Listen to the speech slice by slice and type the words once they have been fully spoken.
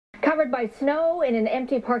Covered by snow in an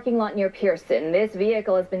empty parking lot near Pearson. This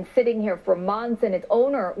vehicle has been sitting here for months and its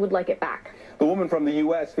owner would like it back. The woman from the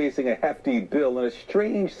U.S. facing a hefty bill and a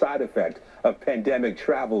strange side effect of pandemic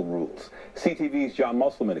travel rules. CTV's John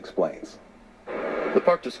Musselman explains. The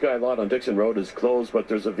Park to Sky lot on Dixon Road is closed, but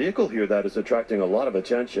there's a vehicle here that is attracting a lot of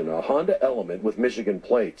attention, a Honda Element with Michigan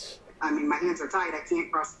plates. I mean, my hands are tied. I can't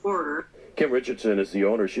cross the border. Kim Richardson is the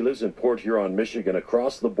owner. She lives in Port Huron, Michigan,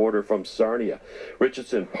 across the border from Sarnia.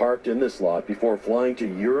 Richardson parked in this lot before flying to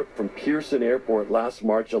Europe from Pearson Airport last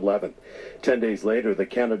March 11th. 10 days later, the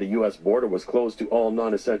Canada-U.S. border was closed to all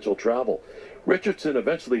non-essential travel. Richardson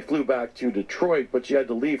eventually flew back to Detroit, but she had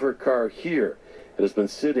to leave her car here. It has been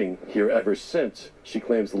sitting here ever since. She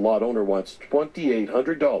claims the lot owner wants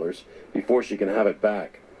 $2,800 before she can have it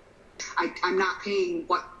back. I'm not paying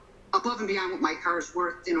what above and beyond what my car is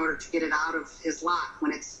worth in order to get it out of his lot when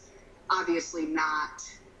it's obviously not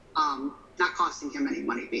costing him any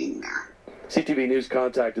money being there. CTV News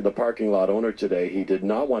contacted the parking lot owner today. He did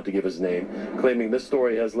not want to give his name, claiming this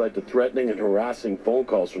story has led to threatening and harassing phone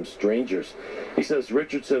calls from strangers. He says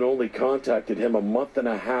Richardson only contacted him a month and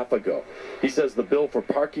a half ago. He says the bill for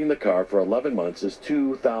parking the car for 11 months is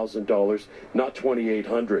 $2,000, not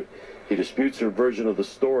 $2,800. He disputes her version of the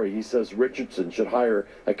story. He says Richardson should hire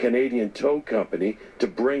a Canadian tow company to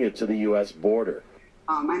bring it to the U.S. border.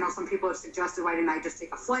 I know some people have suggested why didn't I just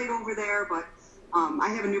take a flight over there, but I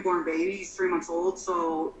have a newborn baby. He's 3 months old,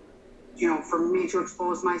 so, you know, for me to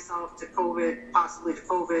expose myself to COVID, possibly to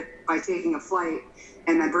COVID, by taking a flight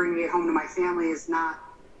and then bringing it home to my family is not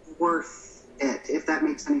worth it, if that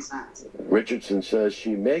makes any sense. Richardson says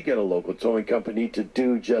she may get a local towing company to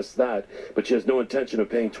do just that, but she has no intention of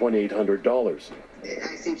paying $2,800.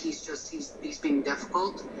 I think he's being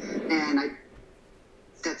difficult, and I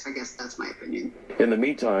guess that's my opinion. In the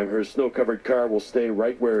meantime, her snow-covered car will stay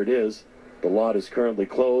right where it is. The lot is currently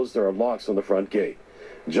closed. There are locks on the front gate.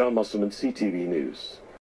 John Musselman, CTV News.